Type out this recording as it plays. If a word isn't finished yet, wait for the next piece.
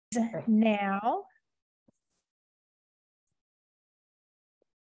now.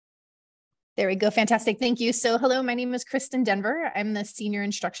 There we go. Fantastic. Thank you. So hello, my name is Kristen Denver. I'm the Senior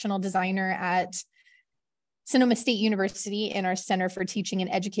Instructional Designer at Sonoma State University in our Center for Teaching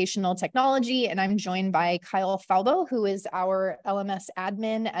and Educational Technology. And I'm joined by Kyle Falbo, who is our LMS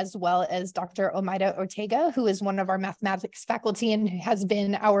admin, as well as Dr. Omaida Ortega, who is one of our mathematics faculty and has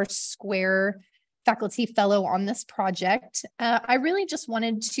been our Square faculty fellow on this project. I really just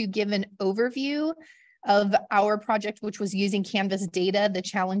wanted to give an overview of our project, which was using Canvas data, the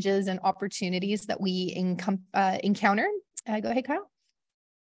challenges and opportunities that we encountered. Go ahead, Kyle.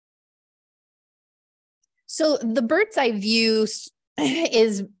 So the bird's eye view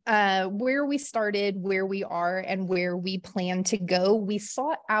is where we started, where we are, and where we plan to go. We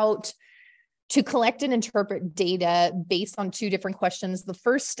sought out to collect and interpret data based on two different questions, the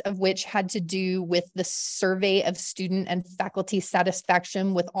first of which had to do with the survey of student and faculty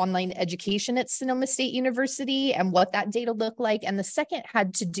satisfaction with online education at Sonoma State University and what that data looked like. And the second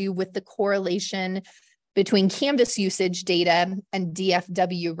had to do with the correlation between Canvas usage data and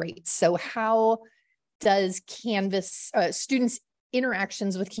DFW rates. So how does Canvas, students'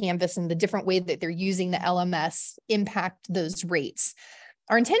 interactions with Canvas and the different way that they're using the LMS impact those rates?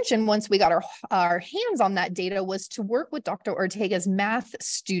 Our intention, once we got our hands on that data, was to work with Dr. Ortega's math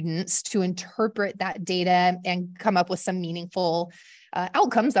students to interpret that data and come up with some meaningful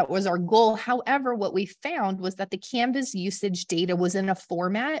outcomes. That was our goal. However, what we found was that the Canvas usage data was in a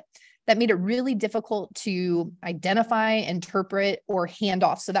format that made it really difficult to identify, interpret, or hand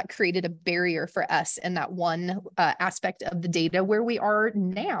off. So that created a barrier for us in that one aspect of the data. Where we are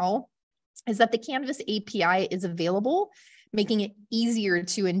now is that the Canvas API is available, making it easier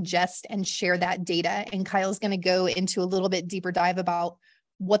to ingest and share that data. And Kyle's going to go into a little bit deeper dive about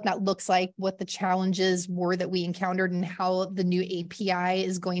what that looks like, what the challenges were that we encountered, and how the new API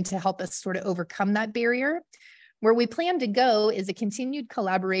is going to help us sort of overcome that barrier. Where we plan to go is a continued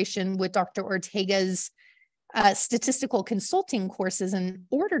collaboration with Dr. Ortega's statistical consulting courses in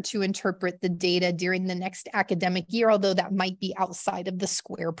order to interpret the data during the next academic year, although that might be outside of the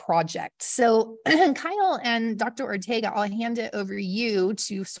Square project. So Kyle and Dr. Ortega, I'll hand it over to you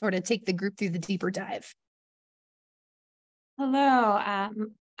to sort of take the group through the deeper dive. Hello,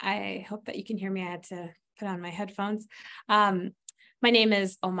 I hope that you can hear me. I had to put on my headphones. My name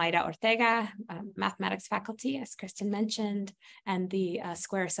is Omaida Ortega, mathematics faculty, as Kristen mentioned, and the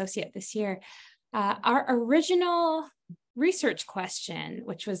Square Associate this year. Our original research question,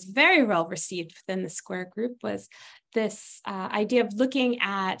 which was very well received within the Square group, was this idea of looking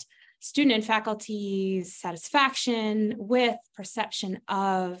at student and faculty's satisfaction with perception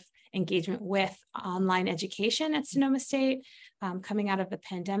of engagement with online education at Sonoma State coming out of the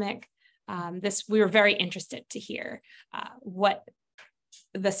pandemic. We were very interested to hear what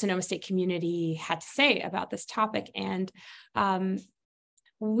the Sonoma State community had to say about this topic. And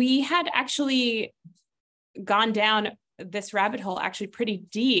we had actually gone down this rabbit hole actually pretty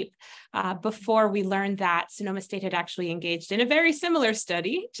deep before we learned that Sonoma State had actually engaged in a very similar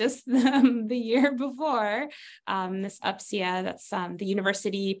study just the year before. This UPSIA, that's the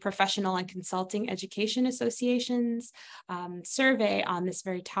University Professional and Consulting Education Association's survey on this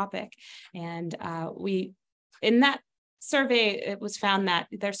very topic. And in that survey, it was found that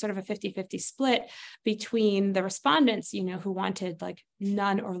there's sort of a 50-50 split between the respondents, who wanted like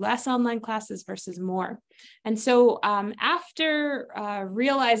none or less online classes versus more. And so after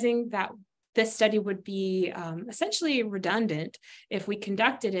realizing that this study would be essentially redundant if we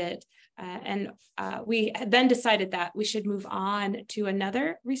conducted it, we then decided that we should move on to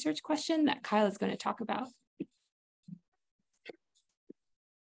another research question that Kyle is going to talk about.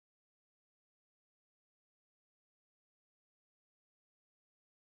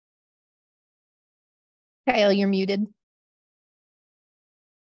 Kyle, you're muted.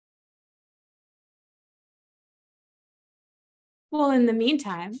 Well, in the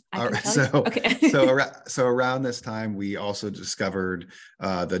meantime, so around this time, we also discovered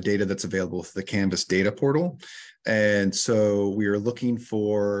the data that's available for the Canvas data portal. And so we are looking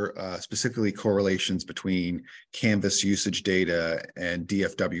for specifically correlations between Canvas usage data and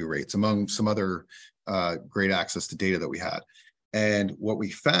DFW rates, among some other great access to data that we had. And what we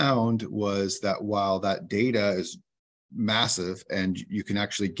found was that while that data is massive and you can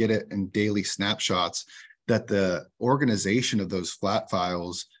actually get it in daily snapshots, that the organization of those flat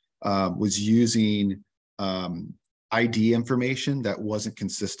files was using ID information that wasn't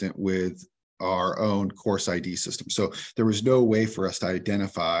consistent with our own course ID system. So there was no way for us to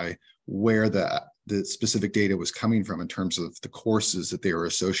identify where the the specific data was coming from in terms of the courses that they were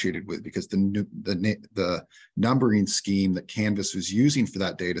associated with, because the numbering scheme that Canvas was using for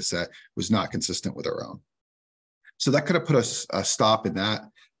that data set was not consistent with our own. So that could have put us a stop in that.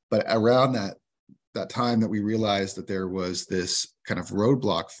 But around that time that we realized that there was this kind of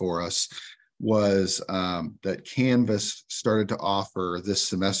roadblock for us was that Canvas started to offer this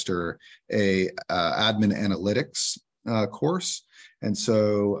semester a admin analytics course. And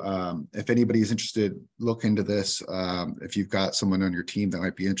so if anybody's interested, look into this. If you've got someone on your team that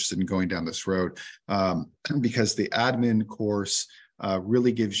might be interested in going down this road, because the admin course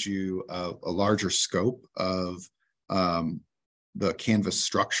really gives you a larger scope of the Canvas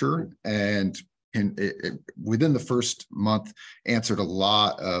structure, and within the first month answered a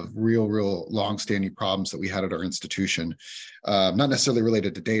lot of real long-standing problems that we had at our institution, not necessarily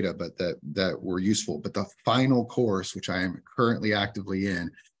related to data, but that were useful. But the final course, which I am currently actively in,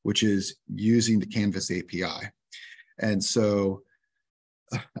 which is using the Canvas API. And so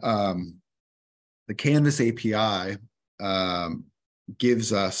the Canvas API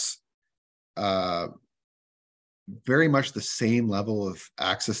gives us very much the same level of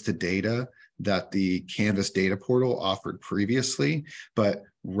access to data that the Canvas data portal offered previously, but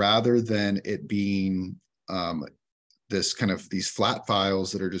rather than it being this kind of these flat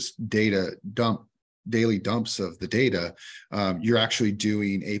files that are just daily dumps of the data, you're actually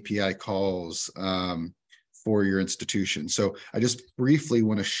doing API calls for your institution. So I just briefly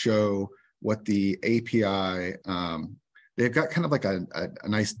want to show what the API, they've got kind of like a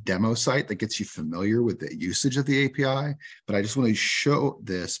nice demo site that gets you familiar with the usage of the API, but I just want to show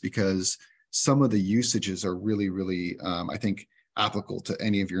this because some of the usages are really, I think, applicable to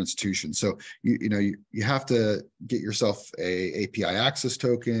any of your institutions. So you have to get yourself a API access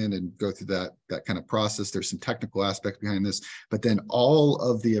token and go through that kind of process. There's some technical aspects behind this, but then all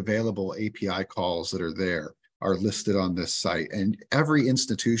of the available API calls that are there are listed on this site. And every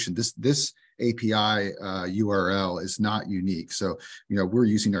institution, this API URL is not unique. So, we're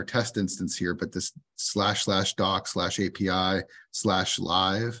using our test instance here, but this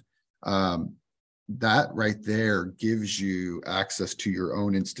 //doc/API/live, that right there gives you access to your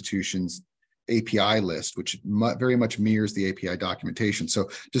own institution's API list, which very much mirrors the API documentation. So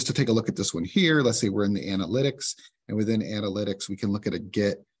just to take a look at this one here, let's say we're in the analytics, and within analytics, we can look at a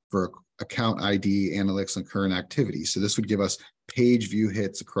get for account ID, analytics, and current activity. So this would give us page view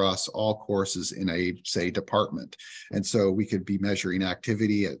hits across all courses in a, say, department. And so we could be measuring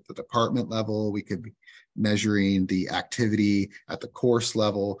activity at the department level. We could be measuring the activity at the course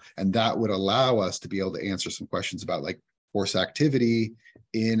level. And that would allow us to be able to answer some questions about like course activity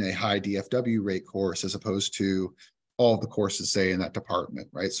in a high DFW rate course, as opposed to all of the courses, say, in that department,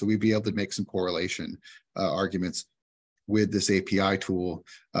 right? So we'd be able to make some correlation arguments with this API tool,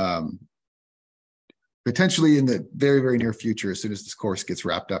 potentially in the very near future, as soon as this course gets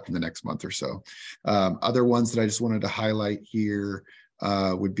wrapped up in the next month or so. Other ones that I just wanted to highlight here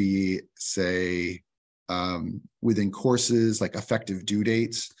would be, say, within courses like effective due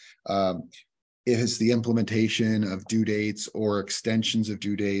dates. It is the implementation of due dates or extensions of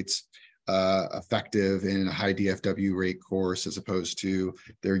due dates effective in a high DFW rate course, as opposed to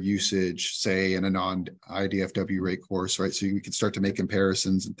their usage, say, in a non-high DFW rate course, right? So you can start to make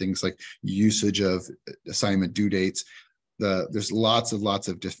comparisons and things like usage of assignment due dates. There's lots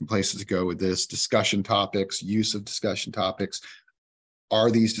of different places to go with this. Discussion topics, use of discussion topics.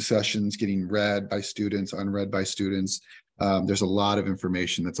 Are these discussions getting read by students, unread by students? There's a lot of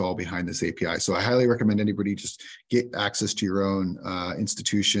information that's all behind this API. So I highly recommend anybody just get access to your own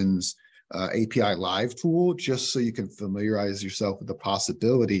institution's API Live tool, just so you can familiarize yourself with the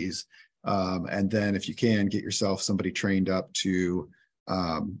possibilities. And then if you can, get yourself somebody trained up to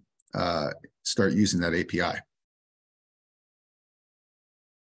start using that API.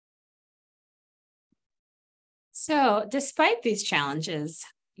 So despite these challenges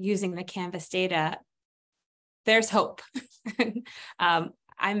using the Canvas data, there's hope.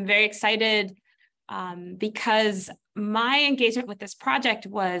 I'm very excited because my engagement with this project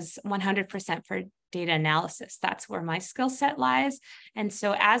was 100% for data analysis. That's where my skill set lies. And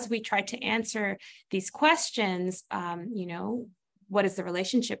so as we try to answer these questions, what is the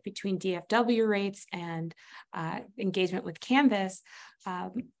relationship between DFW rates and engagement with Canvas?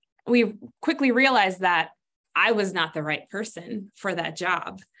 We quickly realized that I was not the right person for that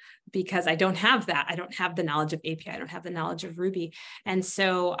job, because I don't have that. I don't have the knowledge of API. I don't have the knowledge of Ruby. And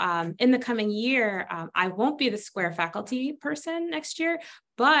so in the coming year, I won't be the Square faculty person next year,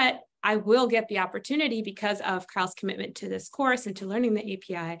 but I will get the opportunity, because of Kyle's commitment to this course and to learning the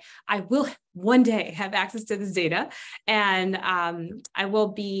API, I will one day have access to this data. And I will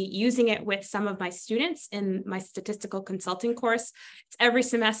be using it with some of my students in my statistical consulting course. It's every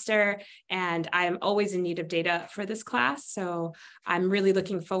semester, and I am always in need of data for this class. So I'm really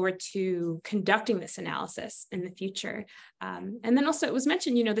looking forward to conducting this analysis in the future. And then also it was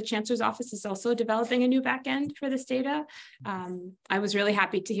mentioned, the Chancellor's Office is also developing a new backend for this data. I was really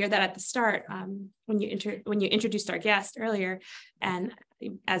happy to hear that at the start when you introduced our guest earlier. And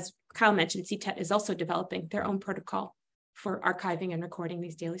as Kyle mentioned, CTET is also developing their own protocol for archiving and recording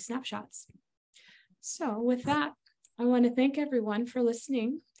these daily snapshots. So with that, I want to thank everyone for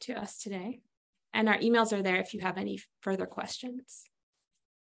listening to us today. And our emails are there if you have any further questions.